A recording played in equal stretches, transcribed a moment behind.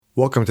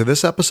Welcome to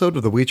this episode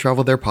of the We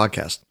Travel There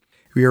podcast.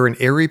 We are in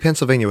Erie,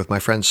 Pennsylvania with my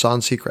friend Sean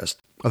Seacrest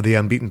of the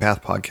Unbeaten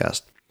Path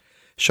podcast.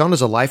 Sean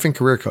is a life and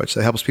career coach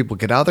that helps people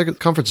get out of their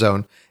comfort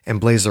zone and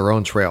blaze their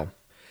own trail.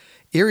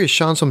 Erie is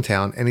Sean's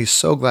hometown, and he's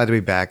so glad to be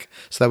back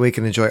so that we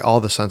can enjoy all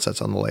the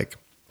sunsets on the lake.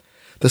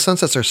 The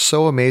sunsets are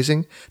so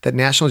amazing that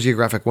National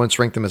Geographic once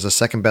ranked them as the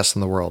second best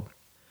in the world.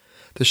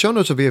 The show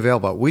notes will be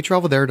available at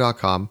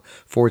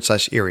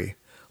wetravelthere.com/Erie.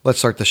 Let's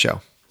start the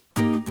show.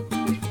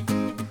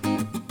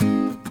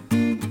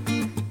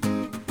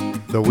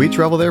 The We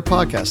Travel There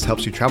podcast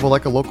helps you travel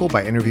like a local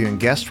by interviewing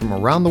guests from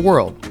around the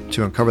world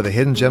to uncover the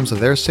hidden gems of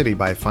their city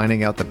by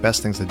finding out the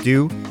best things to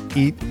do,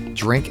 eat,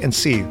 drink, and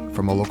see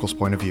from a local's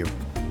point of view.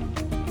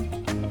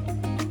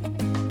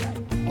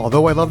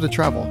 Although I love to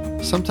travel,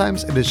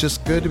 sometimes it is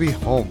just good to be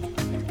home.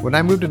 When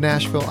I moved to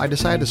Nashville, I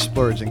decided to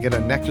splurge and get a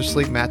Nectar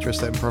Sleep mattress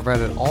that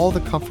provided all the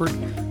comfort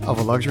of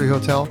a luxury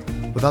hotel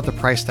without the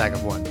price tag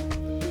of one.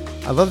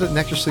 I love that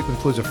Nectar Sleep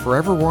includes a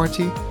forever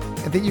warranty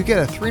and that you get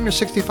a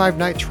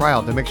 365-night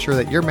trial to make sure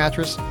that your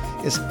mattress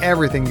is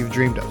everything you've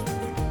dreamed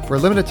of. For a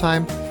limited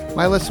time,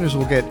 my listeners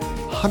will get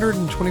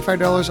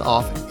 $125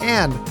 off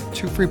and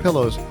 2 free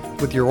pillows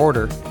with your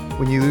order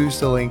when you use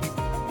the link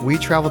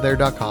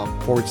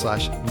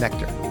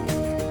wetravelthere.com/nectar.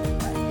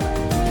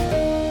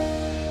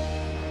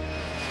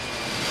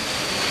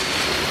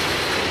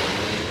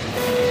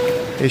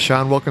 Hey,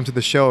 Sean, welcome to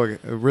the show.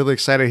 Really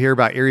excited to hear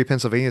about Erie,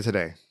 Pennsylvania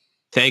today.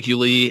 Thank you,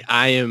 Lee.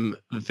 I am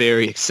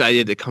very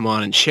excited to come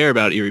on and share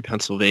about Erie,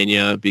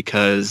 Pennsylvania,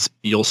 because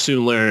you'll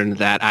soon learn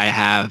that I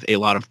have a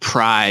lot of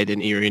pride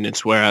in Erie, and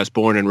it's where I was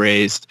born and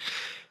raised.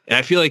 And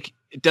I feel like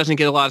it doesn't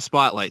get a lot of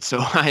spotlight. So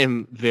I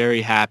am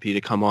very happy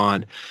to come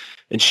on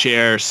and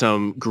share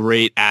some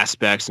great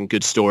aspects and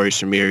good stories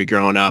from Erie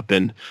growing up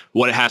and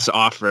what it has to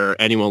offer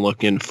anyone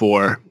looking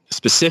for,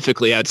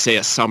 specifically, I'd say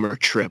a summer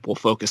trip. We'll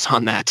focus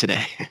on that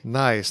today.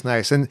 Nice.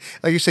 And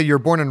like you said, you're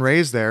born and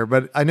raised there,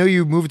 but I know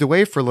you moved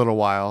away for a little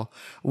while.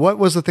 What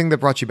was the thing that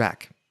brought you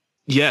back?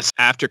 Yes.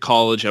 After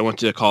college, I went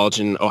to college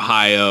in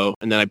Ohio,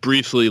 and then I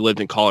briefly lived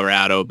in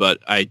Colorado, but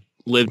I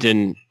lived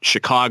in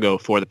Chicago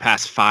for the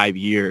past 5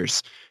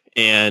 years.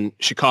 And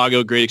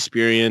Chicago, great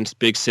experience,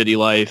 big city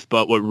life.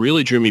 But what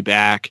really drew me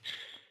back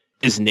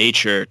is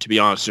nature, to be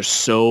honest. There's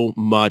so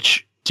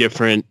much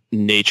different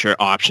nature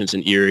options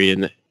in Erie,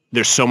 and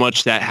there's so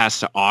much that has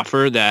to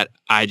offer that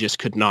I just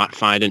could not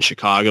find in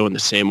Chicago in the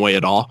same way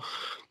at all.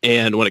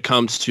 And when it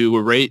comes to,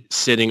 we're right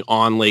sitting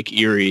on Lake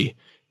Erie,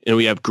 and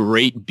we have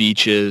great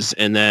beaches.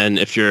 And then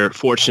if you're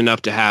fortunate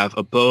enough to have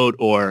a boat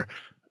or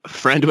a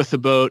friend with a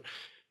boat,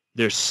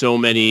 there's so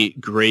many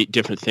great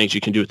different things you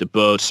can do with the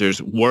boats.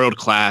 There's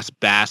world-class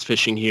bass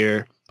fishing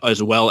here,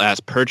 as well as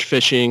perch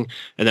fishing.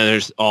 And then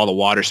there's all the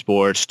water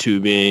sports,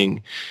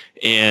 tubing,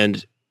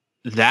 and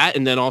that.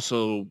 And then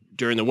also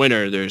during the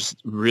winter, there's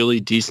really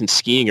decent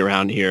skiing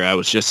around here. I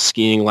was just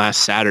skiing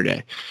last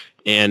Saturday,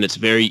 and it's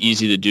very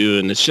easy to do.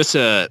 And it's just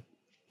a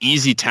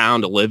easy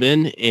town to live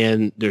in,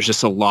 and there's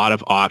just a lot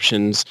of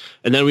options.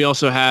 And then we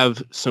also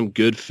have some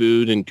good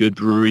food and good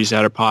breweries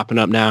that are popping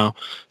up now.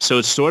 So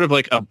it's sort of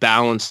like a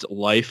balanced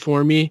life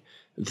for me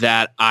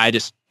that I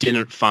just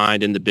didn't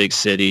find in the big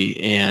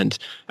city. And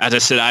as I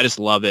said, I just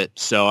love it.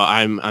 So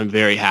I'm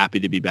very happy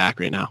to be back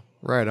right now.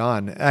 Right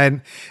on.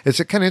 And it's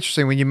kind of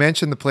interesting when you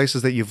mentioned the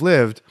places that you've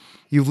lived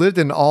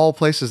in all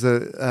places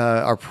that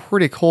are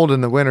pretty cold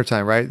in the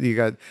wintertime, right? You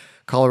got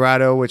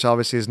Colorado, which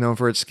obviously is known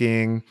for its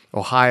skiing,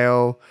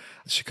 Ohio,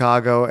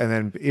 Chicago, and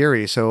then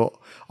Erie. So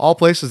all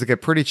places that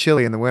get pretty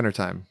chilly in the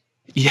wintertime.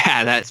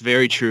 Yeah, that's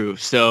very true.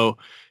 So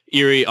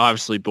Erie,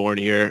 obviously born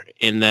here.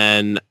 And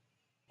then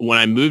when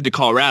I moved to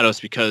Colorado, it's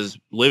because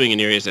living in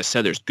Erie, as I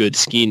said, there's good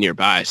skiing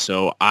nearby.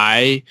 So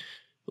I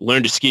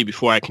learned to ski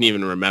before I can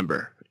even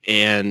remember.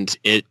 And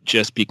it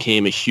just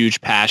became a huge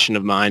passion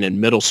of mine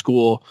in middle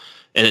school,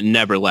 and it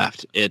never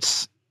left.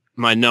 It's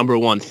my number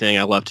one thing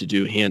I love to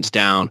do, hands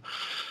down.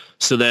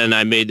 So then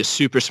I made the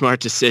super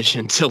smart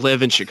decision to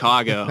live in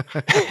Chicago.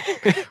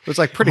 It's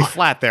like pretty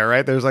flat there,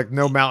 right? There's like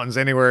no mountains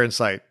anywhere in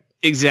sight.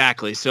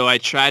 Exactly. So I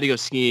tried to go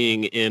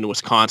skiing in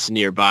Wisconsin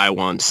nearby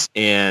once,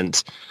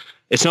 and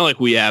it's not like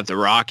we have the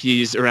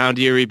Rockies around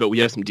Erie, but we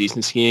have some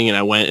decent skiing. And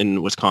I went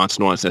in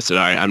Wisconsin once, and I said,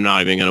 all right, I'm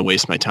not even going to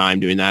waste my time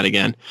doing that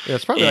again. Yeah,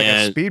 it's probably like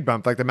a speed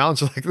bump. Like the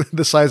mountains are like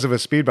the size of a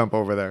speed bump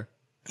over there.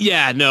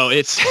 Yeah, no,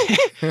 it's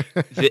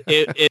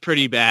it's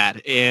pretty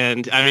bad.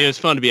 And I mean, it's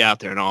fun to be out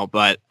there and all,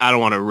 but I don't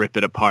want to rip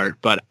it apart.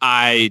 But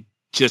I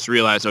just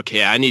realized,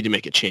 okay, I need to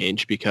make a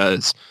change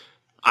because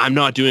I'm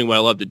not doing what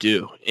I love to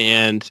do.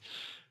 And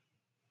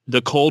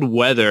the cold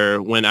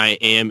weather, when I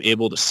am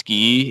able to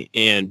ski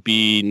and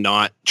be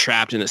not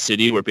trapped in a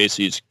city where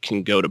basically you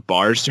can go to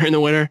bars during the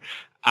winter,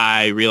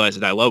 I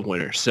realized that I love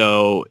winter.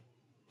 So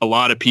a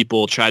lot of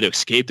people try to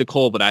escape the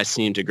cold, but I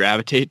seem to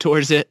gravitate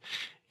towards it.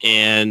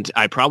 And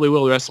I probably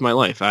will the rest of my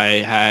life.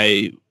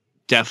 I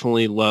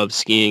definitely love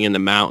skiing in the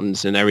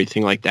mountains and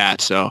everything like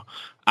that. So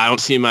I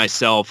don't see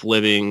myself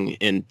living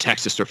in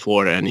Texas or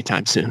Florida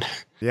anytime soon.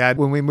 Yeah,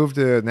 when we moved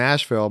to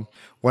Nashville,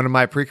 one of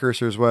my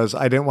precursors was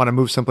I didn't want to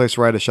move someplace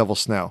where I had to shovel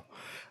snow.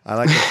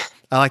 I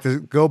I like to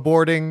go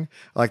boarding.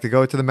 I like to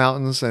go to the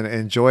mountains and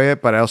enjoy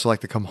it, but I also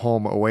like to come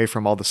home away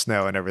from all the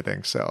snow and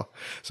everything. So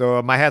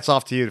my hat's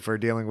off to you for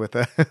dealing with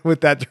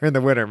with that during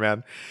the winter,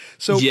 man.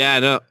 So yeah,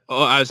 no,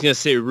 I was going to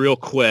say real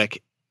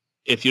quick,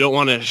 if you don't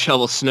want to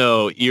shovel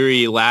snow,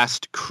 Erie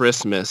last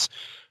Christmas,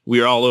 we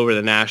were all over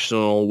the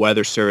National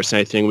Weather Service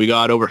and everything. We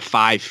got over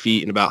 5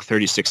 feet in about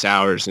 36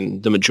 hours,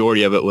 and the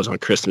majority of it was on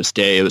Christmas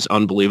Day. It was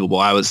unbelievable.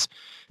 I was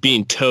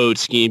being towed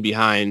skiing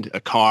behind a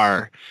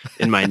car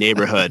in my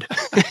neighborhood.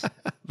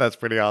 That's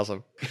pretty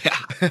awesome.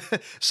 Yeah.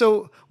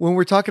 So when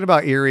we're talking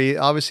about Erie,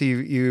 obviously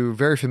you're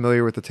very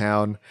familiar with the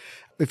town.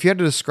 If you had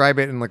to describe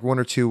it in like one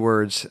or two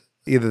words,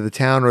 either the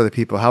town or the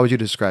people, how would you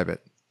describe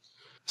it?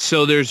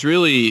 So there's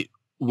really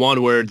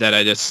one word that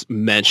I just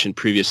mentioned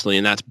previously,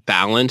 and that's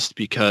balanced,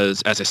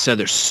 because as I said,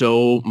 there's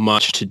so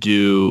much to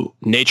do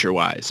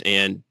nature-wise.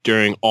 And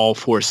during all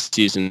 4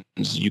 seasons,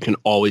 you can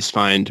always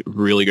find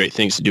really great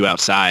things to do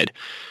outside.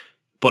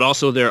 But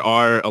also there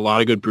are a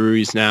lot of good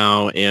breweries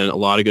now and a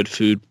lot of good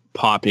food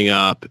popping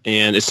up.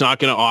 And it's not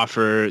going to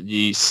offer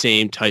the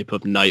same type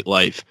of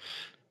nightlife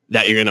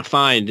that you're going to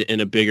find in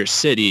a bigger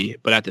city.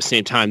 But at the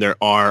same time, there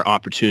are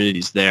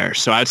opportunities there.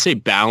 So I'd say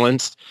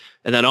balanced.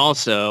 And then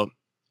also,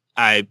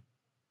 I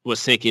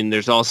was thinking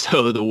there's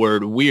also the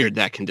word weird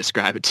that can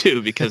describe it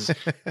too, because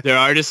there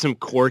are just some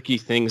quirky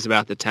things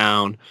about the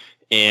town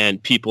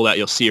and people that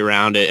you'll see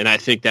around it. And I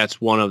think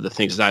that's one of the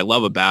things that I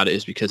love about it,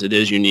 is because it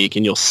is unique,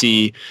 and you'll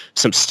see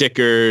some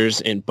stickers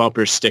and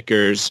bumper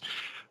stickers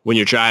when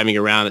you're driving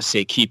around that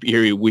say "Keep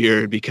Erie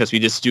Weird," because we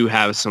just do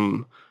have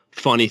some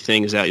funny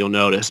things that you'll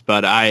notice.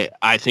 But I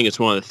think it's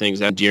one of the things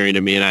that's endearing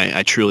to me, and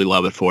I truly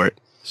love it for it.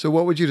 So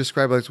what would you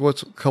describe, like,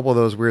 what's a couple of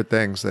those weird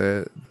things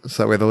so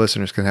that way the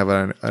listeners can have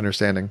an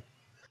understanding?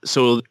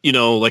 So,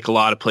 like a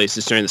lot of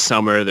places during the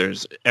summer,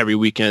 there's every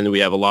weekend we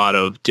have a lot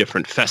of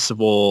different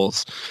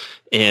festivals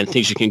and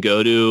things you can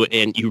go to,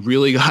 and you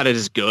really got to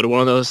just go to one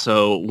of those.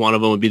 So one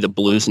of them would be the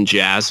Blues and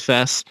Jazz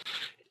Fest.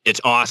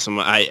 It's awesome.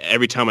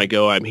 Every time I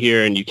go, I'm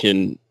here, and you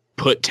can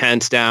put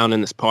tents down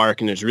in this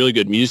park, and there's really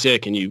good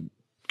music, and you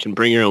can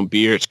bring your own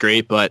beer. It's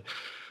great, but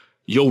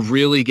you'll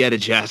really get a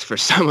jest for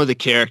some of the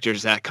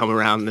characters that come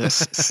around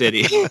this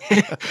city.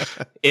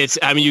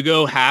 You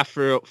go half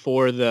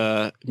for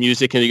the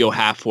music and you go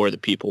half for the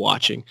people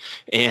watching.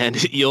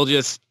 And you'll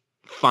just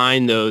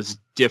find those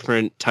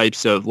different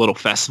types of little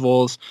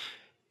festivals,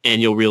 and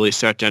you'll really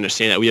start to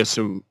understand that we have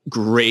some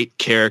great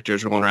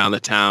characters rolling around the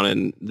town,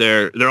 and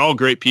they're all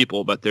great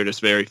people, but they're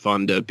just very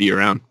fun to be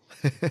around.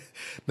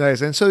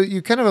 Nice. And so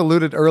you kind of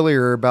alluded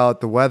earlier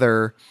about the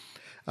weather.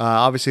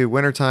 Obviously,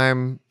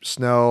 wintertime,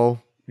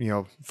 snow,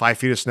 5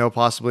 feet of snow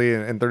possibly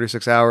in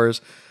 36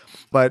 hours.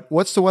 But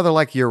what's the weather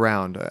like year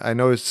round? I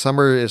know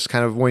summer is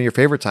kind of one of your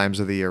favorite times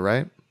of the year,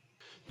 right?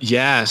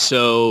 Yeah.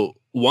 So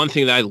one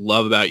thing that I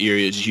love about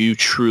Erie is you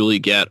truly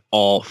get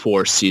all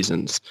 4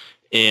 seasons,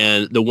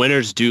 and the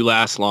winters do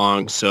last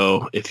long.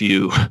 So if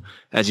you,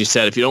 as you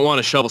said, if you don't want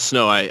to shovel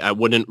snow, I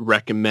wouldn't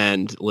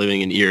recommend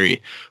living in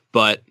Erie.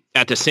 But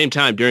at the same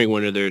time, during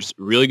winter, there's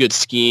really good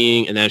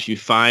skiing. And then if you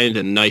find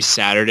a nice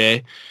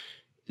Saturday,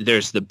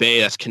 there's the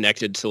bay that's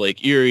connected to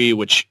Lake Erie,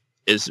 which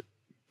is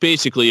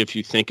basically, if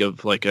you think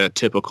of like a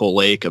typical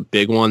lake, a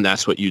big one,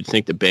 that's what you'd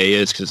think the bay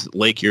is, because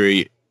Lake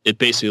Erie, it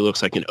basically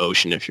looks like an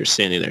ocean if you're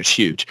standing there. It's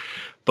huge.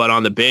 But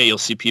on the bay, you'll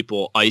see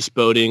people ice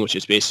boating, which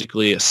is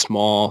basically a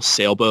small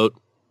sailboat.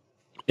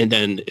 And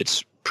then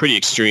it's pretty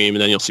extreme.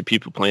 And then you'll see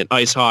people playing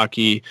ice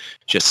hockey,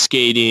 just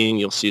skating.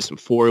 You'll see some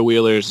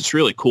four-wheelers. It's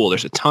really cool.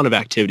 There's a ton of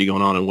activity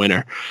going on in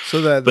winter. So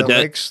the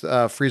lakes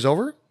freeze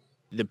over?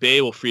 The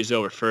bay will freeze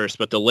over first,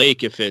 but the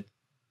lake, if it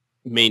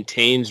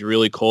maintains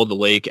really cold, the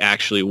lake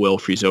actually will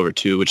freeze over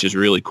too, which is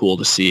really cool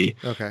to see.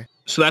 Okay.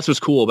 So that's what's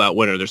cool about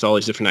winter. There's all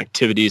these different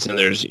activities, and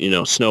there's,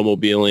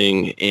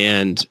 snowmobiling.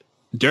 And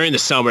during the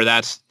summer,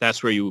 that's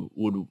where you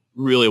would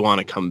really want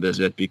to come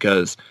visit,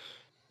 because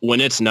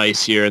when it's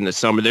nice here in the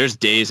summer, there's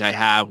days I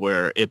have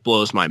where it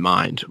blows my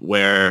mind,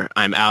 where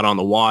I'm out on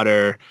the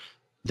water,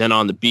 then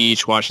on the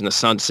beach watching the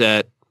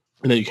sunset,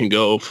 and then you can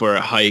go for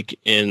a hike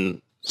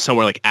in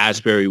somewhere like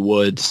Asbury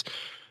Woods,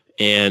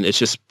 and it's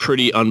just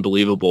pretty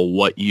unbelievable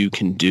what you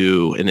can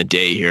do in a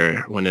day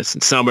here when it's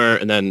in summer.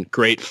 And then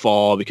great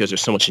fall, because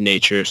there's so much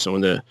nature. So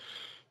when the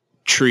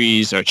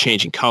trees are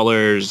changing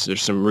colors,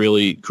 there's some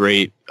really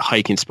great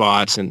hiking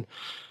spots. And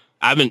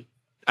I don't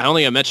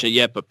think I mentioned it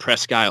yet, but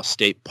Presque Isle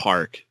State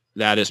Park,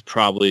 that is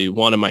probably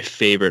one of my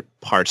favorite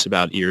parts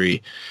about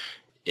Erie.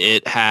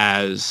 It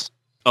has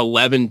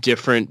 11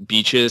 different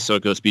beaches. So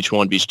it goes beach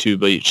 1, beach 2,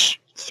 beach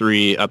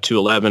 3 up to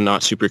 11.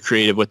 Not super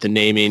creative with the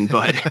naming,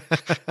 but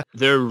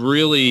they're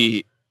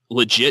really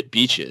legit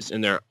beaches,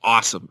 and they're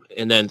awesome.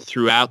 And then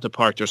throughout the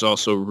park, there's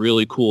also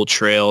really cool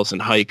trails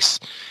and hikes,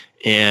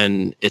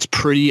 and it's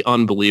pretty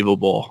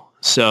unbelievable.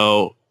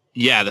 So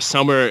yeah, the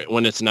summer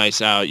when it's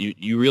nice out,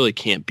 you really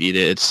can't beat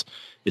it.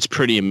 It's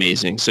pretty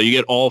amazing. So you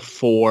get all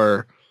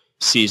 4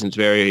 seasons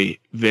very,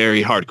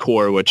 very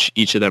hardcore, which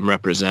each of them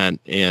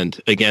represent. And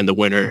again, the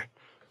winter,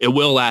 it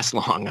will last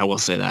long. I will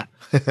say that.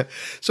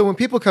 So when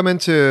people come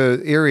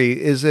into Erie,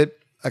 is it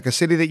like a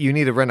city that you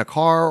need to rent a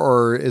car,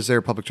 or is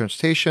there public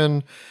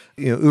transportation,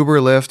 Uber,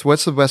 Lyft?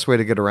 What's the best way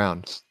to get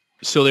around?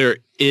 So there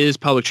is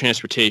public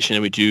transportation,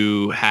 and we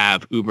do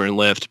have Uber and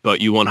Lyft,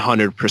 but you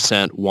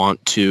 100%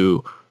 want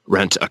to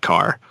rent a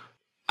car.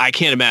 I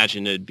can't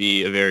imagine it'd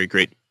be a very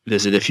great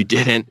visit if you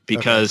didn't,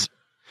 because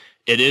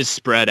it is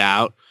spread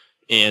out,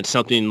 and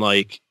something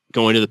like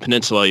going to the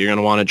peninsula, you're going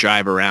to want to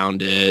drive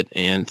around it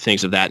and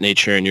things of that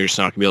nature, and you're just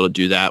not going to be able to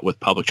do that with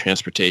public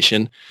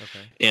transportation. Okay.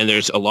 And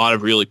there's a lot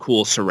of really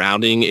cool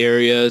surrounding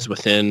areas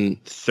within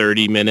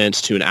 30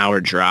 minutes to an hour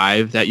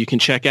drive that you can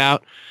check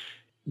out.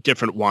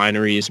 Different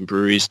wineries and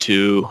breweries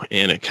too,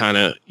 and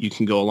you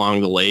can go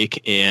along the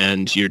lake,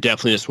 and you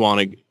definitely just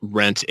want to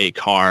rent a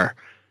car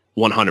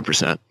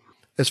 100%.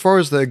 As far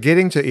as the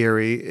getting to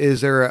Erie,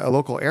 is there a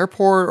local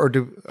airport,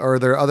 or are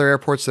there other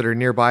airports that are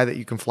nearby that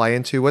you can fly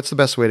into? What's the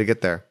best way to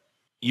get there?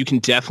 You can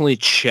definitely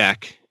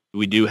check.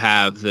 We do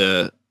have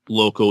the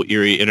local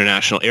Erie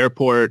International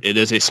Airport. It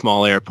is a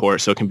small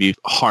airport, so it can be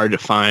hard to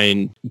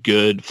find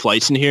good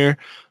flights in here.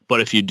 But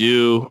if you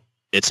do,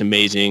 it's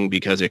amazing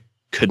because it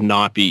could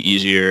not be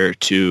easier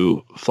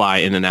to fly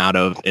in and out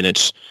of, and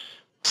it's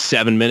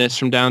 7 minutes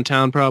from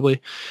downtown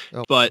probably.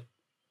 Oh. But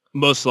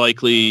most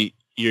likely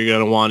you're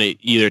going to want to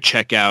either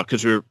check out,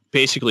 because we're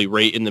basically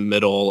right in the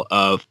middle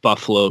of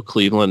Buffalo,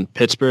 Cleveland,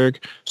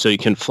 Pittsburgh. So you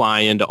can fly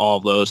into all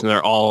of those, and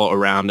they're all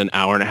around an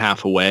hour and a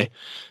half away.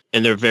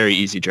 And they're very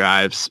easy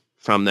drives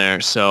from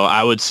there. So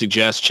I would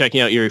suggest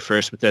checking out Erie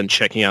first, but then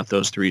checking out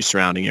those 3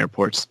 surrounding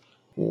airports.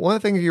 One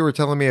of the things you were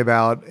telling me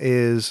about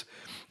is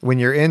when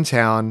you're in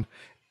town,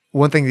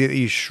 one thing that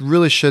you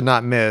really should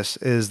not miss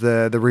is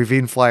the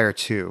Ravine Flyer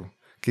 2.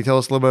 Can you tell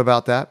us a little bit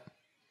about that?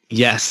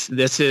 Yes,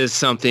 this is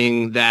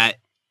something that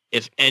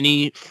if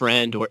any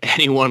friend or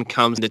anyone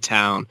comes into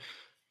town,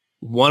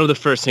 one of the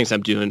first things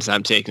I'm doing is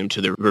I'm taking them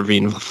to the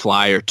Ravine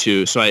Flyer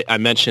 2. So I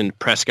mentioned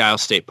Presque Isle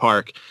State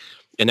Park.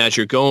 And as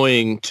you're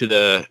going to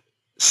the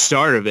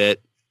start of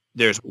it,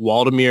 there's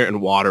Waldemere and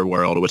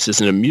Waterworld, which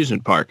is an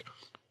amusement park.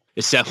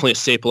 It's definitely a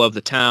staple of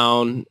the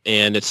town,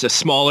 and it's a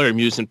smaller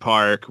amusement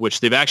park, which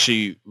they've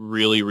actually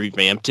really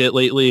revamped it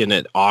lately, and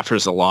it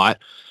offers a lot.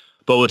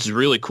 But what's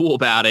really cool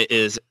about it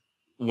is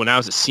when I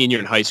was a senior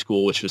in high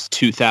school, which was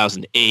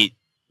 2008,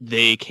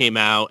 they came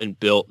out and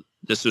built,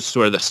 this was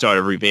sort of the start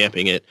of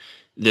revamping it,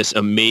 this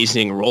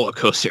amazing roller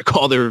coaster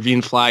called the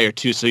Ravine Flyer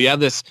 2. So you have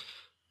this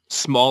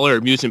smaller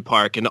amusement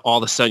park, and all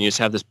of a sudden you just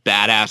have this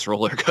badass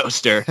roller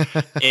coaster,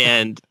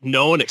 and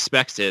no one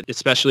expects it,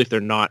 especially if they're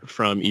not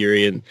from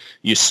Erie, and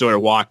you sort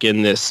of walk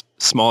in this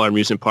smaller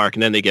amusement park,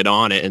 and then they get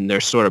on it, and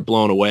they're sort of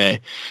blown away.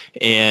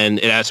 And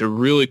it has a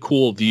really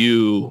cool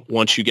view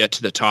once you get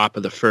to the top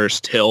of the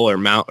first hill or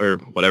mount or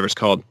whatever it's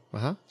called.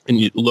 Uh-huh. And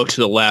you look to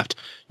the left,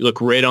 you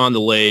look right on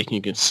the lake, and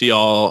you can see a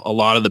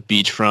lot of the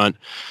beachfront.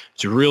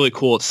 It's really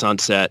cool at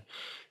sunset.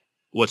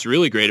 What's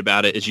really great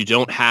about it is you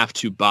don't have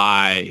to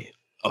buy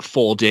a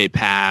full day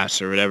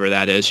pass or whatever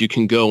that is. You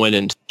can go in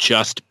and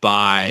just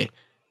buy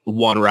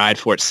one ride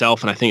for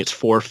itself, and I think it's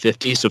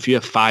 $4.50. So if you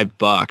have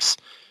 $5,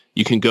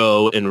 you can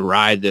go and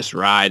ride this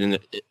ride, and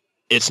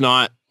it's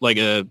not like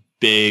a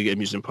big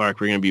amusement park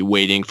where you're going to be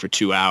waiting for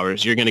 2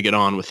 hours. You're going to get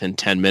on within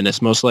 10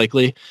 minutes most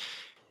likely.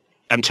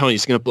 I'm telling you,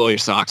 it's going to blow your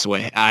socks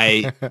away.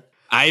 I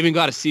even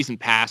got a season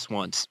pass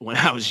once when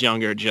I was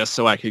younger just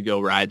so I could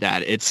go ride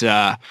that. It's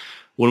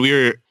when we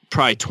were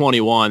probably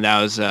 21,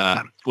 that was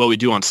what we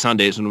do on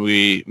Sundays when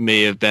we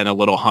may have been a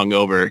little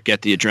hungover,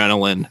 get the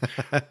adrenaline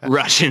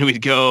rushing.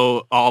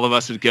 All of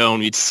us would go, and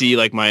we'd see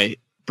like my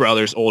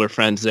brother's older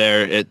friends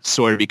there. It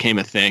sort of became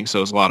a thing, so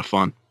it was a lot of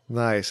fun.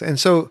 Nice. And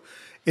so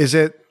is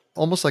it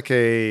almost like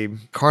a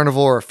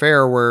carnival or a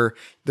fair where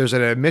there's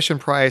an admission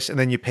price and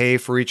then you pay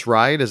for each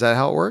ride? Is that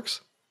how it works?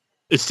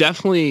 It's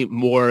definitely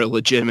more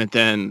legitimate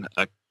than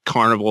a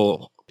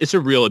carnival. It's a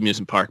real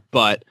amusement park,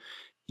 but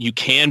you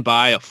can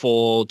buy a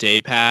full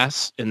day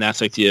pass, and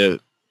that's like the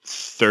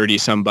 30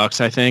 some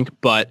bucks, I think.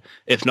 But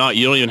if not,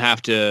 you don't even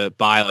have to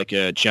buy like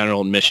a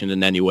general admission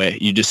in any way.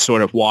 You just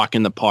sort of walk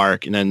in the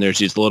park, and then there's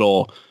these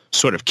little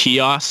sort of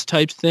kiosk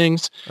type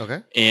things.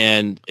 Okay.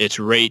 And it's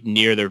right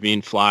near the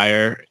Ravine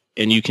Flyer,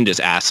 and you can just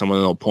ask someone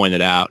and they'll point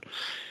it out.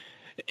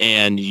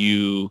 And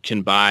you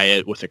can buy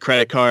it with a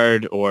credit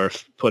card or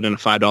put in a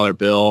 $5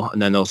 bill,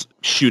 and then they'll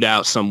shoot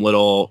out some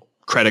little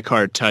credit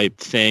card type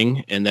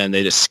thing, and then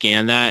they just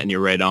scan that and you're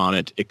right on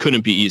it. It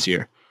couldn't be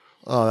easier.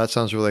 Oh, that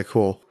sounds really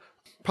cool.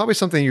 Probably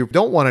something you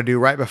don't want to do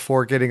right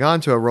before getting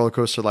onto a roller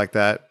coaster like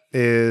that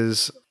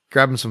is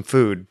grabbing some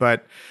food.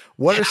 But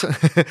what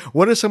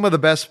are some of the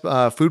best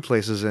food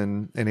places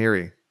in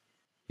Erie?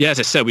 Yeah, as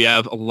I said, we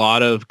have a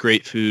lot of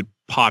great food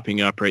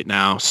popping up right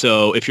now.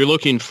 So if you're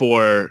looking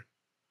for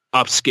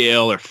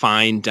upscale or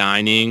fine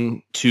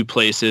dining, 2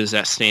 places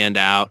that stand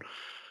out.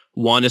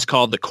 One is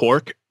called The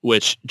Cork,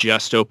 which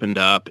just opened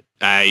up.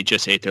 I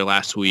just ate there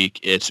last week.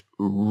 It's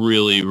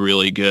really,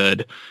 really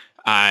good.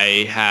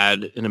 I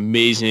had an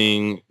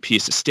amazing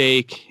piece of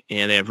steak,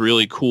 and they have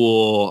really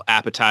cool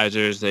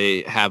appetizers.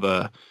 They have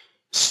a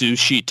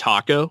sushi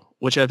taco,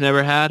 which I've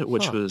never had,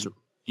 which was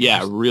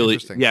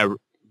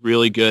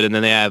really good. And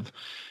then they have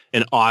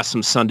an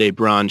awesome Sunday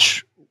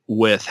brunch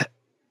with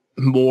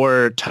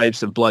more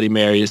types of Bloody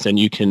Marys than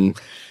you can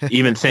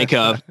even think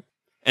of.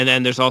 And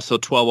then there's also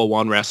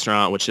 1201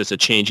 Restaurant, which is a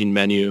changing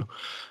menu,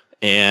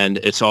 and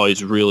it's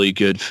always really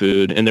good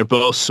food. And they're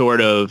both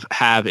sort of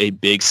have a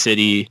big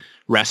city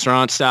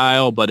restaurant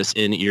style, but it's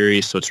in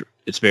Erie, so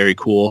it's very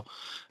cool.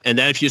 And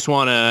then if you just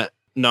want to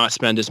not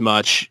spend as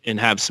much and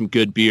have some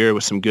good beer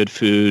with some good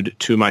food,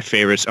 two of my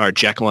favorites are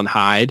Jekyll and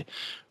Hyde.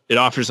 It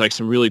offers like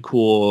some really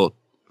cool,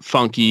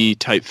 funky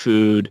type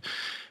food,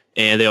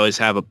 and they always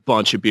have a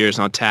bunch of beers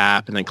on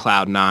tap. And then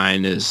Cloud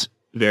Nine is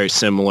very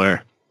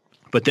similar.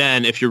 But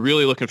then if you're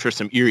really looking for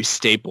some Erie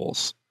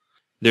staples,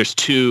 there's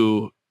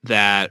two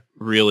that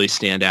really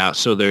stand out.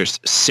 So there's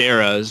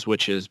Sarah's,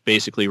 which is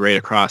basically right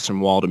across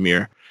from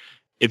Waldemere.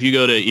 If you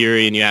go to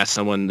Erie and you ask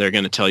someone, they're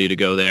going to tell you to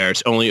go there.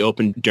 It's only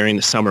open during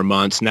the summer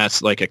months, and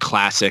that's like a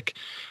classic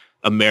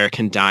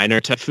American diner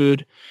type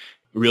food.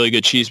 Really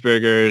good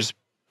cheeseburgers.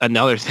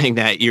 Another thing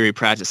that Erie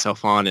prides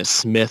itself on is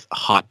Smith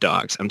hot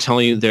dogs. I'm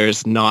telling you,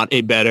 there's not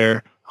a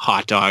better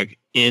hot dog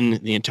in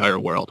the entire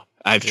world.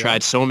 I've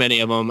tried so many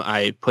of them.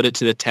 I put it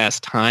to the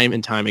test time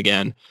and time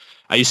again.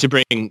 I used to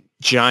bring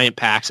giant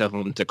packs of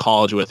them to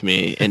college with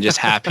me and just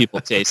have people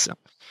taste them.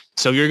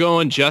 So if you're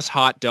going just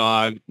hot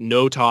dog,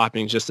 no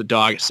toppings, just the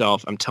dog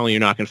itself, I'm telling you,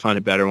 you're not going to find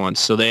a better one.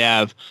 So they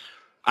have,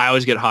 I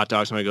always get hot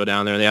dogs when I go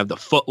down there. They have the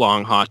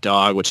foot-long hot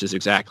dog, which is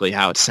exactly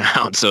how it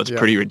sounds. So it's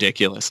pretty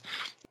ridiculous.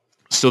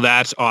 So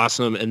that's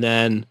awesome. And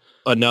then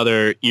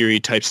another Erie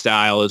type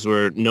style is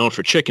we're known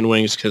for chicken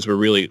wings because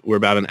we're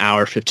about an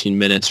hour, 15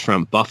 minutes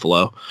from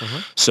Buffalo.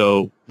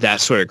 So that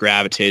sort of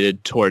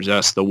gravitated towards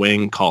us, the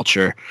wing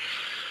culture.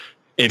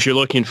 If you're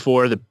looking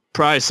for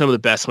probably some of the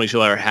best wings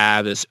you'll ever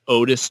have is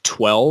Otis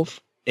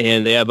 12,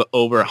 and they have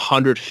over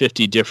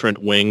 150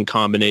 different wing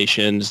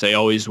combinations. They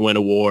always win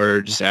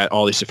awards at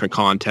all these different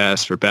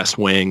contests for best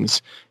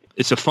wings.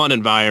 It's a fun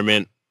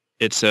environment.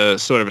 It's a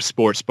sort of a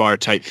sports bar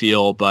type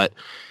feel, but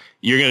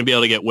you're going to be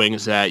able to get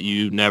wings that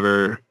you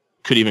never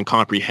could even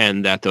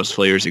comprehend that those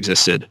flavors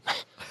existed.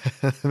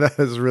 That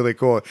is really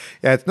cool.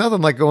 Yeah, it's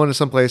nothing like going to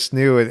someplace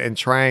new and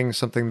trying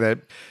something that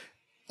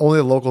only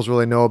the locals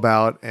really know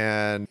about.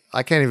 And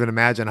I can't even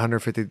imagine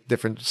 150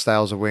 different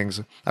styles of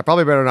wings. I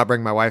probably better not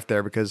bring my wife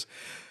there because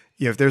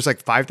if there's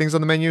like 5 things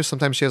on the menu,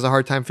 sometimes she has a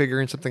hard time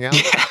figuring something out.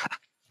 Yeah.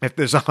 If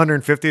there's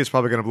 150, it's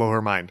probably going to blow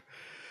her mind.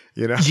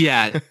 No,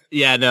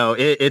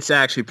 it's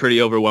actually pretty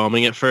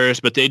overwhelming at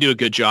first, but they do a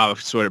good job of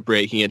sort of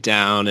breaking it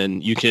down,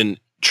 and you can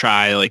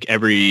try like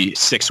every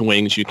 6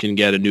 wings you can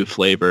get a new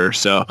flavor,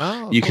 so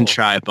you can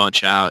try a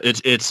bunch out.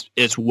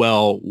 It's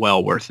well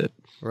worth it.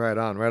 Right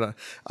on.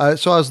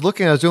 So I was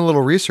doing a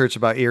little research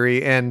about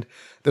Erie, and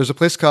there's a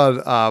place called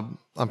I'm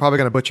probably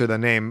going to butcher the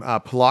name,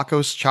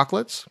 Polacos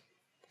Chocolates.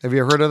 Have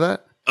you ever heard of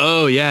that?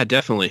 Oh yeah,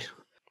 definitely.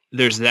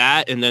 There's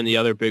that, and then the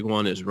other big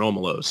one is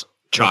Romulo's,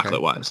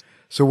 chocolate wise.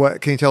 So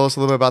what can you tell us a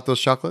little bit about those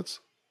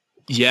chocolates?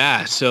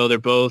 Yeah, so they're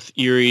both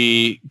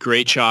Erie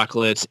great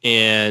chocolates,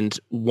 and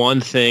one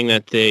thing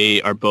that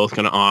they are both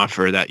going to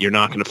offer that you're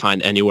not going to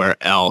find anywhere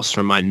else,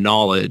 from my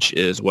knowledge,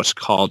 is what's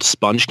called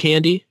sponge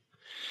candy.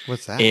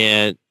 What's that?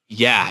 And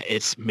yeah,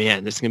 this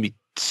is going to be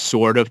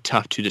sort of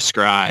tough to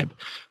describe,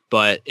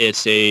 but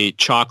it's a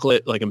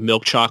chocolate, like a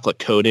milk chocolate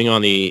coating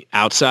on the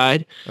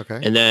outside.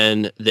 Okay. And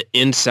then the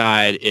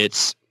inside,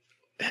 it's,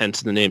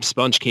 hence the name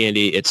sponge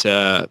candy, it's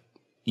a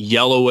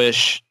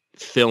yellowish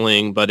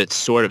filling, but it's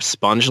sort of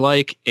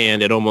sponge-like,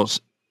 and it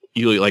almost,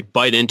 you like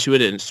bite into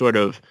it and it sort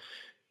of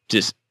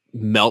just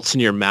melts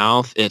in your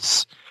mouth.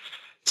 It's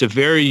a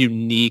very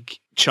unique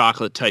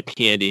chocolate type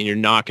candy, and you're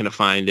not going to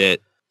find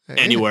it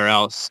anywhere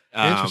else.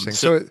 Interesting.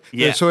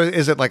 So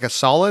is it like a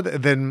solid?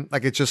 Then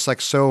like it's just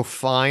like so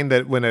fine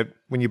that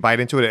when you bite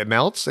into it, it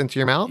melts into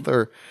your mouth?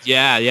 Or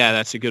yeah,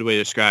 that's a good way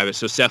to describe it.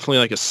 So it's definitely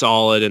like a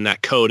solid, and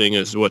that coating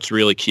is what's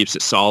really keeps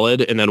it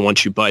solid. And then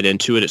once you bite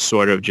into it, it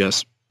sort of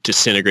just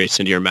disintegrates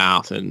into your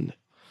mouth, and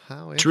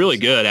it's really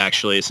good.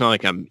 Actually, it's not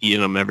like I'm eating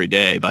them every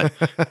day, but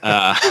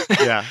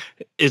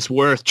it's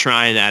worth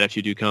trying that if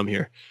you do come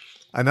here.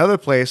 Another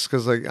place,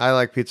 because I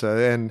like pizza,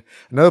 and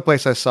another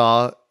place I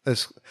saw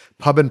is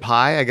Pub and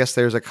Pie. I guess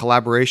there's a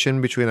collaboration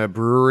between a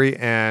brewery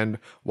and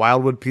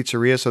Wildwood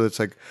Pizzeria, so it's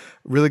like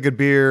really good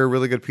beer,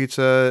 really good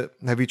pizza.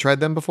 Have you tried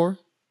them before?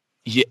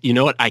 Yeah, you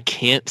know what? I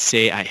can't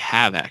say I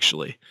have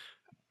actually,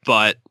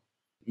 but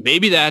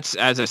maybe that's,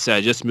 as I said,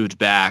 I just moved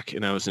back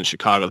and I was in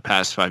Chicago the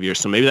past 5 years.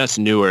 So maybe that's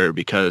newer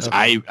because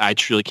I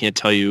truly can't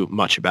tell you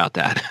much about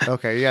that.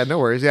 Okay. Yeah, no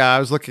worries. Yeah. I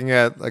was looking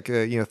at like,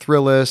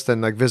 Thrillist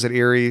and like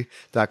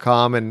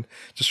visiterie.com and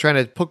just trying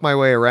to poke my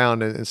way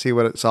around and see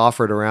what it's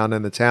offered around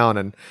in the town.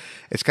 And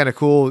it's kind of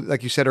cool.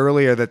 Like you said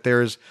earlier, that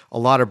there's a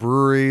lot of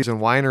breweries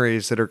and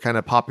wineries that are kind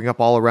of popping up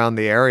all around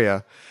the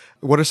area.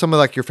 What are some of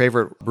like your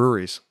favorite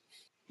breweries?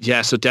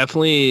 Yeah. So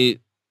definitely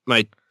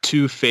my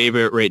 2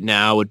 favorite right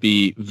now would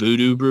be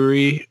Voodoo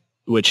Brewery,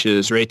 which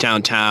is right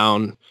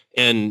downtown,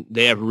 and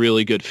they have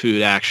really good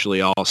food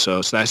actually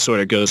also. So that sort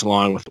of goes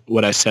along with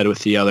what I said with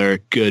the other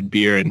good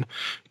beer and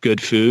good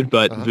food.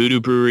 But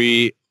Voodoo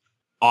Brewery,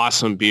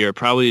 awesome beer.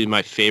 Probably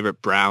my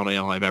favorite brown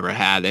ale I've ever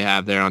had. They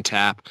have there on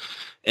tap.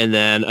 And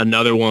then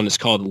another one is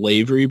called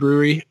Lavery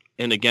Brewery.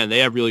 And again, they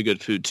have really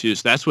good food too.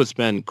 So that's what's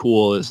been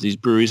cool is these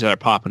breweries that are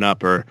popping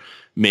up are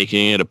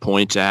making it a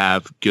point to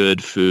have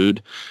good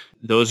food.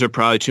 Those are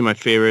probably two of my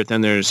favorite.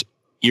 Then there's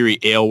Erie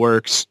Ale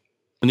Works.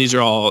 And these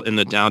are all in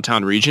the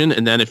downtown region.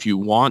 And then if you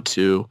want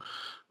to,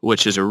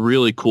 which is a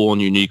really cool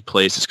and unique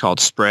place, it's called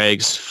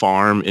Sprague's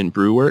Farm and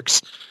Brew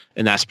Works.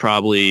 And that's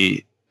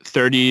probably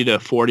 30 to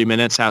 40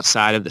 minutes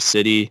outside of the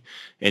city.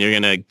 And you're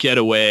going to get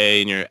away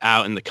and you're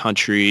out in the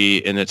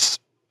country. And it's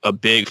a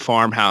big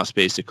farmhouse,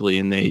 basically.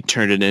 And they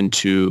turned it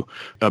into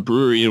a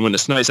brewery. And when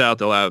it's nice out,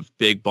 they'll have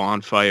big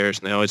bonfires.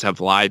 And they always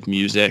have live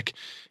music.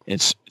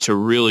 It's a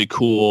really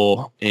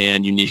cool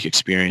and unique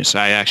experience.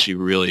 I actually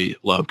really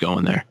love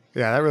going there.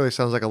 Yeah, that really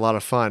sounds like a lot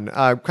of fun.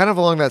 Kind of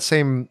along that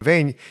same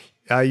vein,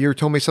 you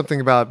told me something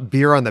about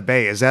Beer on the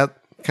Bay. Is that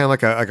kind of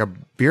like a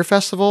beer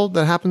festival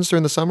that happens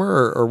during the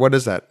summer, or what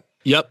is that?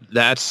 Yep,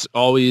 that's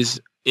always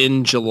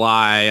in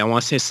July. I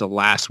want to say it's the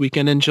last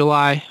weekend in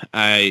July.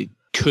 I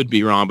could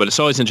be wrong, but it's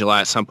always in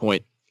July at some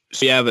point.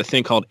 So you have a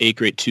thing called 8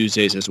 Great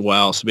Tuesdays as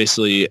well. So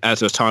basically,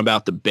 as I was talking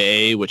about the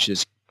bay, which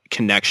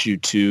connects you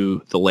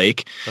to the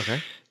lake.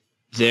 Okay.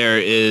 There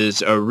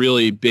is a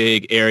really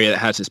big area that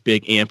has this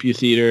big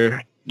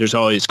amphitheater. There's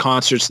always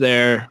concerts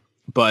there,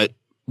 but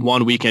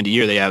one weekend a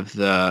year they have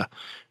the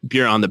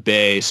Beer on the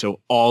Bay. So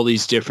all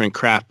these different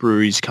craft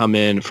breweries come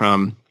in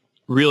from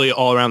really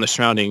all around the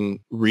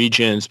surrounding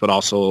regions, but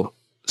also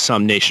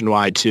some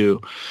nationwide too.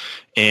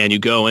 And you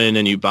go in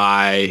and you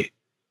buy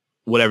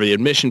whatever the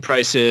admission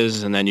price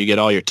is, and then you get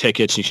all your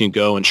tickets. You can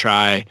go and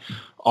try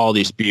all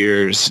these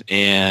beers,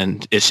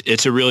 and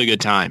it's a really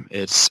good time.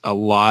 It's a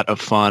lot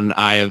of fun.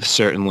 I've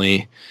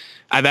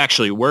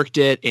actually worked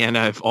it, and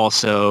I've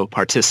also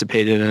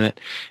participated in it.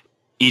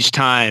 Each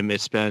time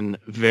it's been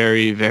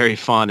very, very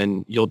fun,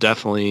 and you'll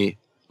definitely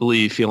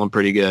leave feeling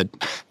pretty good.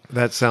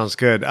 That sounds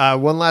good.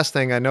 One last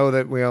thing. I know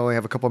that we only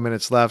have a couple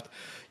minutes left.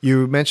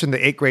 You mentioned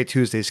the 8 Great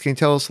Tuesdays. Can you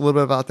tell us a little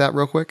bit about that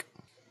real quick?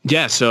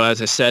 Yeah, so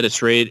as I said,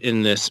 it's right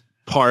in this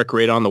park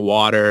right on the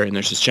water, and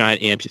there's this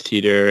giant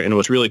amphitheater. And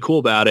what's really cool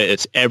about it,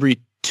 it's every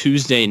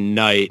Tuesday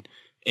night,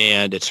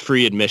 and it's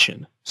free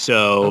admission.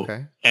 So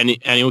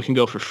anyone can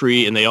go for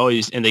free, and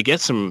they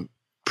get some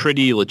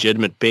pretty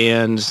legitimate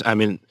bands. I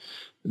mean,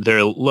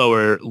 they're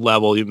lower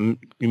level. You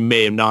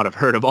may not have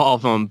heard of all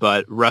of them,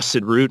 but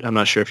Rusted Root, I'm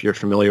not sure if you're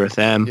familiar with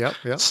them.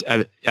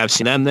 Yep. I've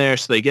seen them there.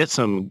 So they get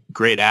some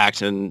great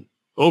acts, and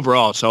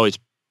overall, it's always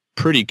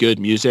pretty good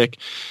music.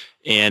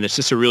 And it's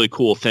just a really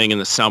cool thing in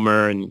the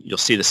summer, and you'll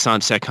see the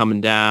sunset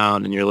coming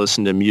down, and you're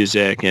listening to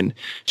music, and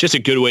it's just a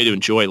good way to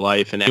enjoy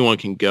life, and anyone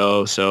can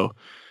go. So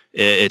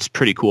it's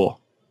pretty cool.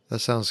 That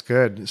sounds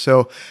good.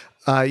 So,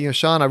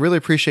 Sean, I really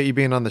appreciate you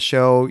being on the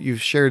show.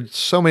 You've shared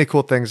so many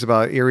cool things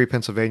about Erie,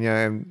 Pennsylvania,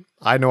 and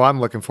I know I'm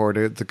looking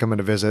forward to coming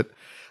to visit.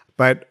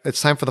 But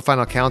it's time for the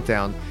final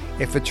countdown.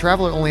 If a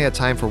traveler only had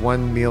time for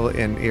one meal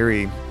in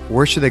Erie,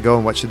 where should they go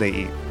and what should they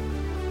eat?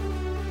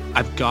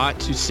 I've got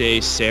to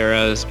say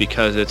Sarah's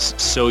because it's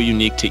so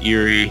unique to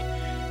Erie,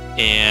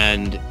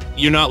 and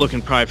you're not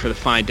looking probably for the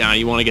fine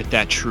dining. You want to get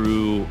that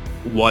true,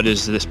 what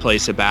is this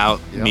place about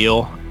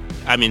meal.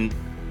 I mean,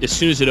 as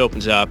soon as it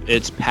opens up,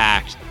 it's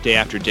packed day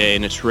after day,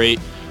 and it's right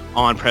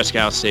on Presque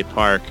Isle State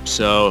Park.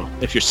 So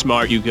if you're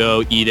smart, you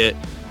go eat it,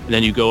 and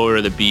then you go over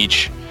to the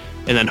beach,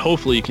 and then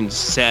hopefully you can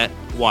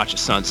watch a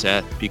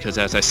sunset, because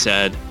as I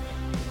said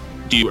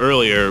to you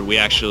earlier, we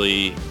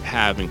actually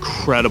have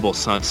incredible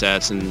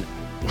sunsets. And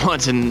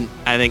once in,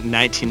 I think,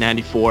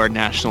 1994,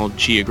 National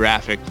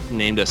Geographic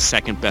named us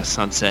second best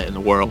sunset in the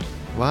world.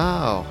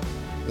 Wow.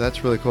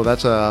 That's really cool.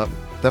 That's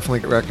definitely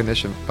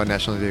recognition by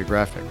National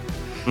Geographic.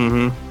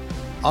 Mm-hmm.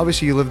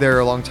 Obviously, you lived there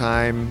a long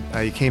time.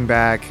 You came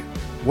back.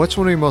 What's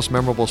one of your most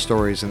memorable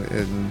stories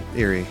in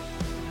Erie?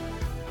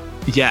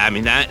 Yeah, I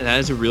mean, that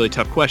is a really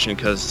tough question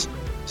because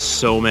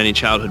so many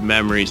childhood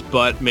memories,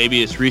 but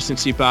maybe it's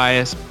recency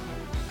bias.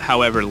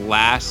 However,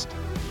 last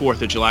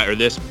 4th of July, or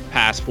this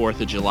past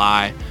 4th of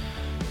July,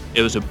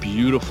 it was a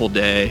beautiful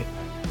day.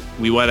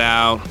 We went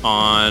out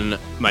on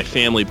my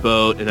family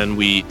boat, and then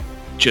we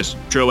just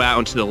drove out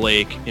into the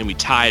lake, and we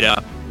tied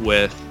up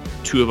with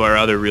 2 of our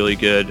other really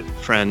good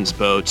friends'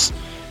 boats.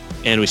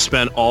 And we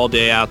spent all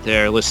day out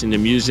there listening to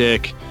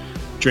music,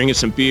 drinking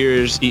some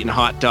beers, eating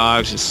hot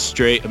dogs, just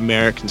straight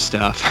American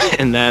stuff.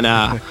 And then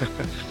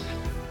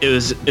it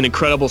was an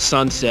incredible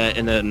sunset.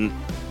 And then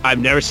I've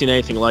never seen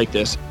anything like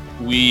this.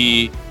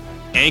 We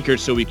anchored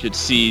so we could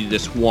see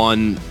this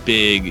one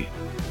big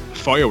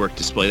firework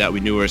display that we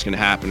knew was going to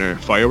happen, or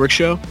fireworks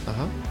show.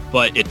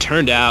 But it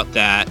turned out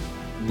that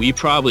we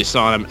probably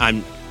saw,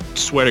 I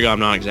swear to God, I'm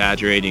not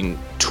exaggerating,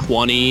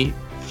 20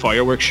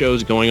 fireworks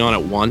shows going on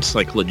at once,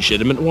 like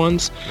legitimate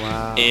ones.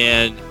 Wow.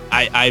 And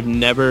I've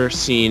never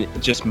seen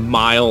just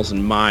miles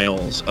and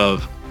miles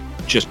of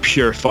just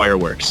pure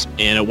fireworks.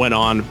 And it went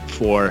on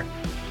for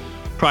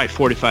probably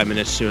 45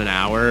 minutes to an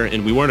hour,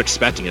 and we weren't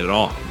expecting it at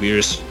all. We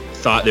just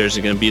thought there's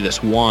going to be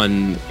this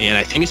one, and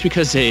I think it's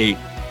because they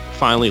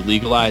finally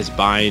legalized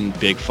buying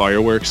big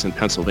fireworks in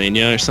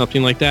Pennsylvania or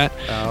something like that.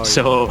 Oh,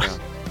 So, yeah.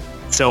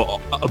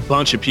 so a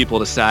bunch of people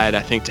decided,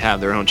 I think, to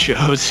have their own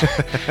shows.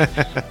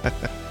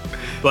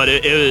 But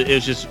it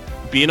was just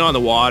being on the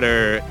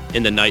water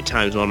in the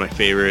nighttime is one of my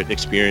favorite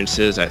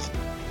experiences.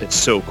 It's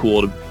so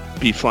cool to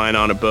be flying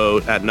on a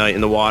boat at night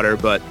in the water,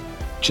 but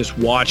just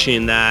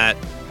watching that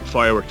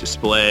firework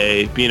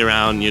display, being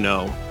around,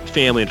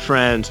 family and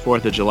friends,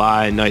 4th of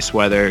July, nice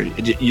weather,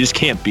 you just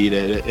can't beat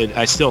it.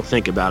 I still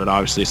think about it,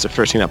 obviously. It's the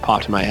first thing that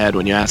popped in my head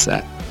when you asked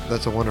that.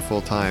 That's a wonderful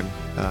time.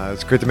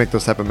 It's great to make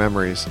those type of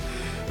memories.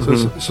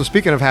 So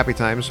speaking of happy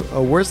times,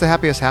 where's the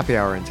happiest happy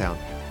hour in town?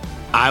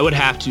 I would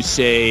have to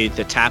say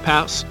the Tap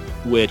House,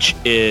 which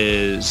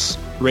is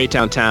right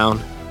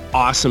downtown.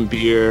 Awesome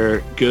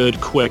beer,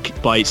 good, quick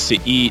bites to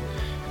eat.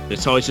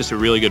 It's always just a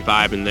really good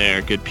vibe in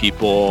there, good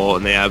people,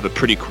 and they have a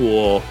pretty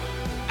cool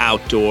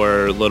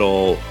outdoor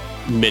little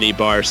mini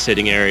bar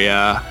sitting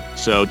area.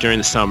 So during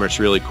the summer, it's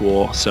really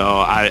cool. So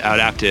I would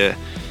have to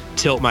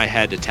tilt my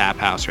head to Tap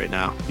House right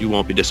now. You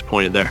won't be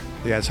disappointed there.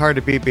 Yeah, it's hard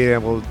to beat being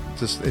able to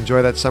just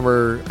enjoy that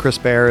summer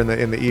crisp air in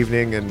the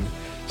evening and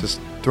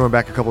just throwing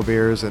back a couple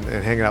beers and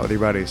hanging out with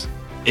your buddies.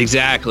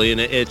 Exactly, and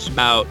it's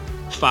about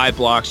 5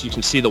 blocks. You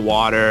can see the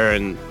water,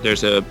 and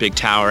there's a big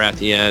tower at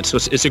the end. So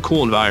it's a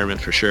cool environment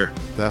for sure.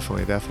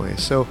 Definitely.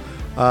 So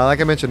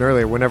like I mentioned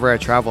earlier, whenever I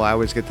travel, I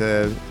always get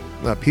the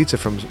pizza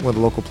from one of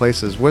the local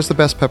places. Where's the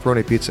best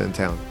pepperoni pizza in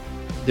town?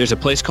 There's a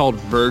place called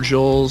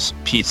Virgil's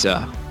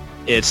Pizza.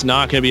 It's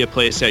not going to be a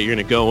place that you're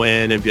going to go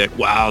in and be like,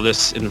 wow,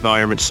 this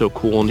environment's so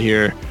cool in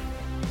here.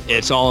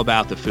 It's all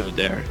about the food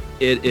there.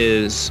 It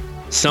is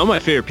some of my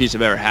favorite pizza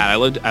I've ever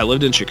had. I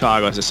lived in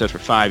Chicago, as I said, for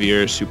 5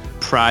 years, who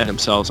pride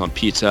themselves on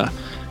pizza.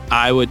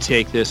 I would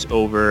take this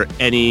over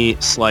any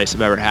slice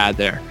I've ever had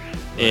there.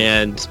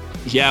 And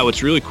yeah,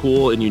 what's really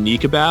cool and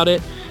unique about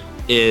it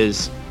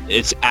is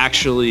it's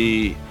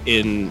actually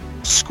in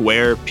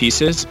square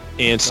pieces.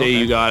 And say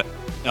you got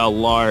a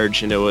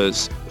large and it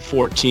was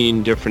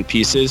 14 different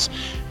pieces.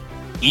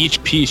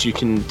 Each piece you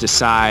can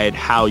decide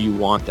how you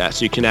want that.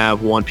 So you can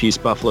have 1 piece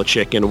buffalo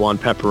chicken, 1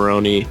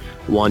 pepperoni,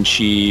 1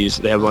 cheese.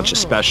 They have a bunch of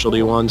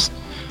specialty ones.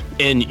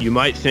 And you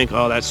might think,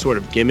 oh, that's sort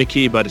of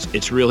gimmicky, but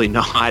it's really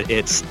not.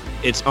 It's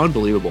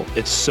unbelievable.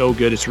 It's so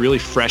good. It's really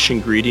fresh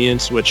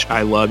ingredients, which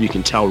I love. You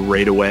can tell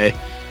right away.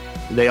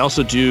 They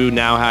also do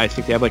now, I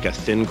think they have like a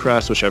thin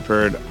crust, which I've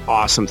heard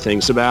awesome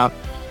things about.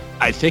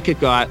 I think it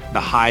got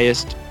the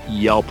highest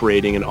Yelp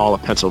rating in all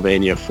of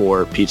Pennsylvania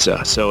for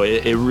pizza. So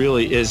it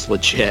really is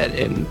legit,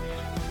 and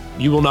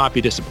you will not be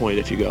disappointed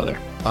if you go there.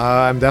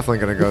 I'm definitely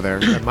going to go there.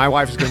 And my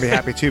wife is going to be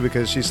happy too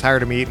because she's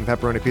tired of me eating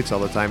pepperoni pizza all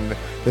the time.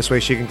 This way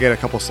she can get a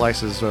couple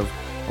slices of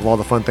all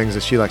the fun things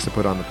that she likes to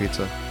put on the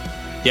pizza.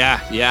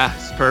 Yeah,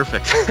 it's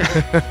perfect.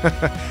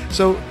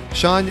 So,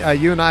 Sean,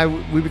 you and I,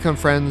 we become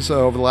friends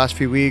over the last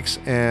few weeks,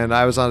 and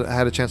I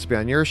had a chance to be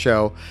on your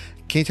show.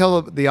 Can you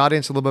tell the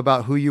audience a little bit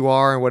about who you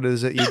are and what it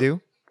is that you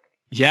do?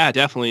 Yeah,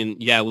 definitely.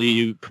 And yeah, Lee,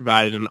 you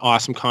provided an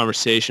awesome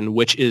conversation,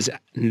 which is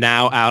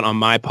now out on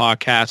my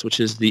podcast,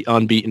 which is The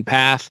Unbeaten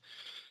Path.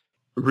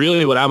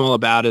 Really what I'm all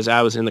about is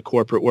I was in the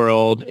corporate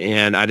world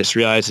and I just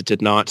realized it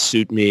did not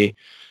suit me.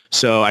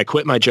 So I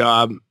quit my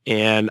job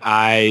and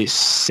I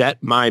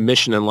set my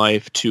mission in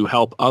life to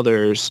help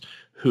others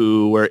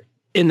who were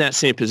in that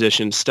same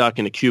position, stuck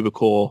in a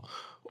cubicle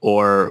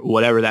or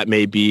whatever that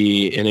may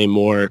be in a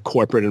more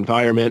corporate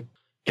environment,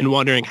 and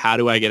wondering, how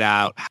do I get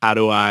out? How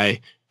do I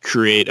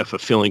create a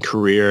fulfilling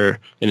career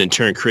and in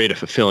turn create a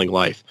fulfilling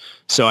life?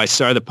 So I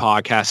started the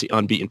podcast, The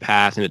Unbeaten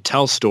Path, and it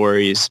tells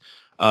stories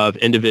of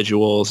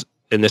individuals,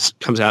 and this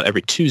comes out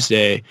every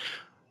Tuesday,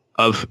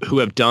 of who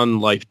have done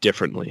life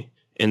differently,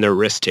 and they're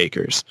risk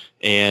takers.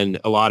 And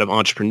a lot of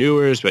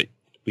entrepreneurs, but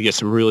we get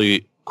some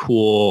really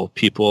cool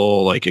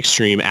people like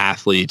extreme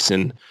athletes,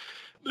 and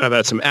I've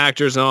had some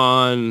actors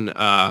on,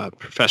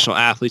 professional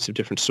athletes of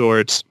different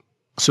sorts.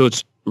 So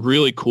it's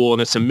really cool,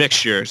 and it's a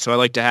mixture. So I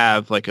like to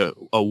have like a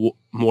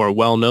more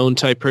well-known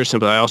type person,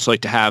 but I also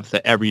like to have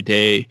the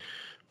everyday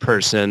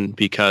person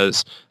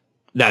because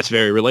that's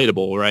very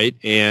relatable, right?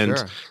 And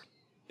Sure.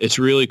 It's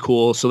really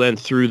cool. So then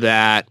through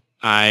that,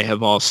 I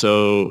have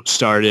also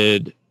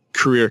started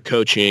career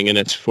coaching, and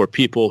it's for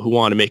people who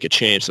want to make a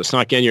change. So it's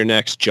not getting your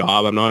next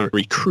job. I'm not a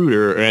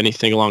recruiter or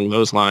anything along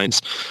those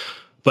lines,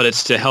 but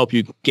it's to help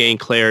you gain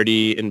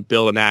clarity and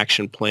build an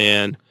action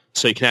plan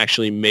so you can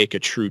actually make a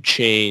true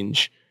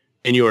change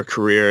in your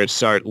career and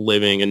start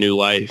living a new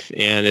life.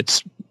 And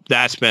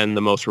that's been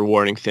the most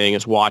rewarding thing,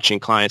 is watching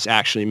clients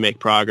actually make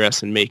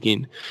progress and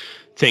making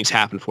things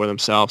happen for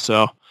themselves.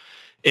 So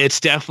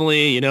it's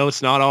definitely,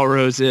 it's not all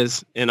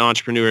roses in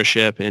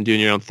entrepreneurship and doing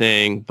your own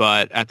thing,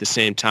 but at the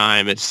same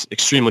time, it's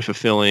extremely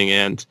fulfilling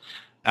and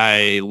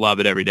I love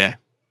it every day.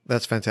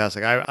 That's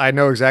fantastic. I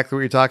know exactly what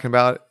you're talking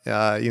about.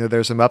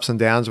 There's some ups and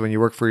downs when you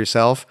work for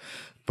yourself,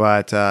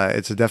 but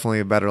it's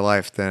definitely a better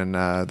life than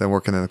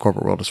working in the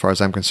corporate world as far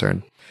as I'm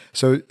concerned.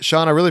 So,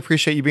 Sean, I really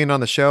appreciate you being on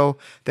the show.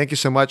 Thank you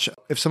so much.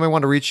 If somebody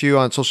wanted to reach you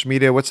on social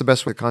media, what's the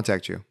best way to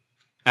contact you?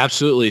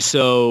 Absolutely.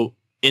 So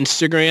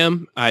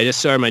Instagram. I just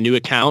started my new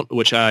account,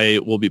 which I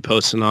will be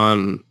posting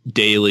on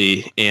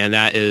daily, and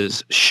that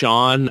is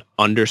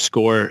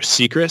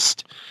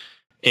Sean_Sechrist.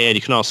 And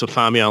you can also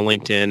find me on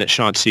LinkedIn at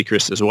Sean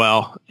Sechrist as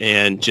well.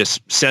 And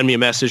just send me a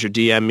message or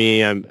DM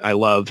me. I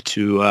love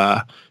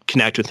to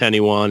connect with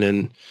anyone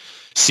and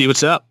see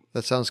what's up.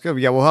 That sounds good.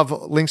 Yeah, we'll have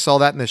links to all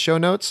that in the show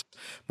notes,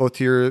 both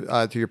to your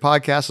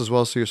podcast as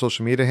well as to your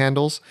social media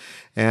handles.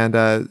 And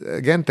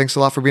again, thanks a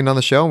lot for being on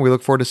the show, and we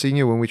look forward to seeing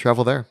you when we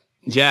travel there.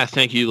 Yeah,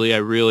 thank you, Lee. I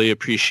really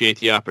appreciate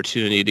the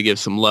opportunity to give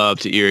some love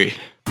to Erie.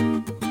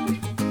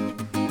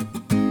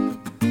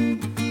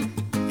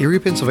 Erie,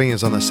 Pennsylvania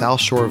is on the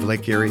south shore of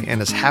Lake Erie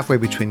and is halfway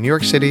between New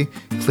York City,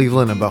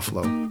 Cleveland, and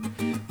Buffalo.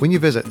 When you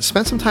visit,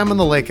 spend some time on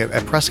the lake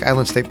at Presque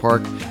Island State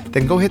Park,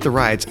 then go hit the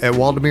rides at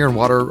Waldameer and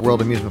Water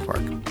World Amusement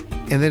Park.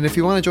 And then if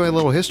you want to enjoy a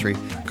little history,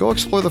 go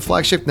explore the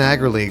flagship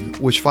Niagara League,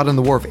 which fought in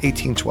the War of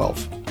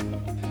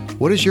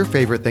 1812. What is your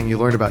favorite thing you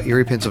learned about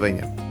Erie,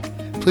 Pennsylvania?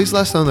 Please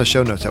let us know in the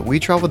show notes at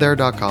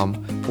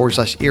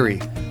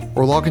wetravelthere.com/Erie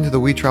or log into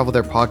the We Travel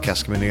There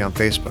podcast community on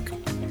Facebook.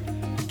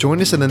 Join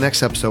us in the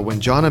next episode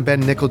when John and Ben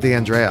Nickel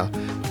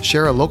DeAndrea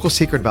share a local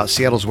secret about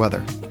Seattle's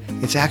weather.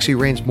 It actually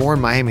rains more in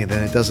Miami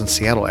than it does in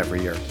Seattle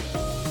every year.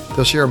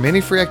 They'll share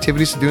many free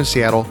activities to do in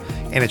Seattle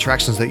and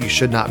attractions that you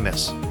should not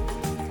miss.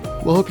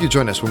 We'll hope you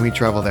join us when we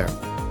travel there.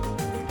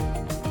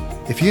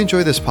 If you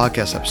enjoyed this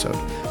podcast episode,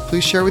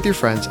 please share with your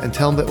friends and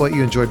tell them what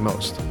you enjoyed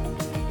most.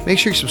 Make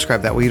sure you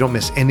subscribe, that way you don't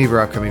miss any of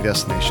our upcoming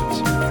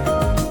destinations.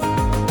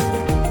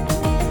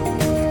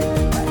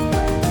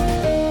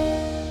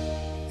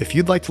 If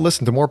you'd like to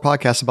listen to more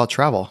podcasts about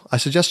travel, I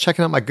suggest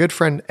checking out my good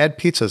friend Ed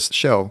Pizza's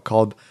show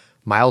called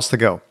Miles to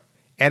Go.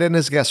 Ed and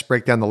his guests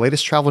break down the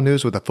latest travel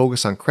news with a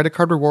focus on credit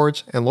card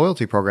rewards and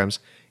loyalty programs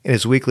in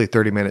his weekly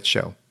 30-minute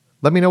show.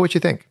 Let me know what you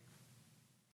think.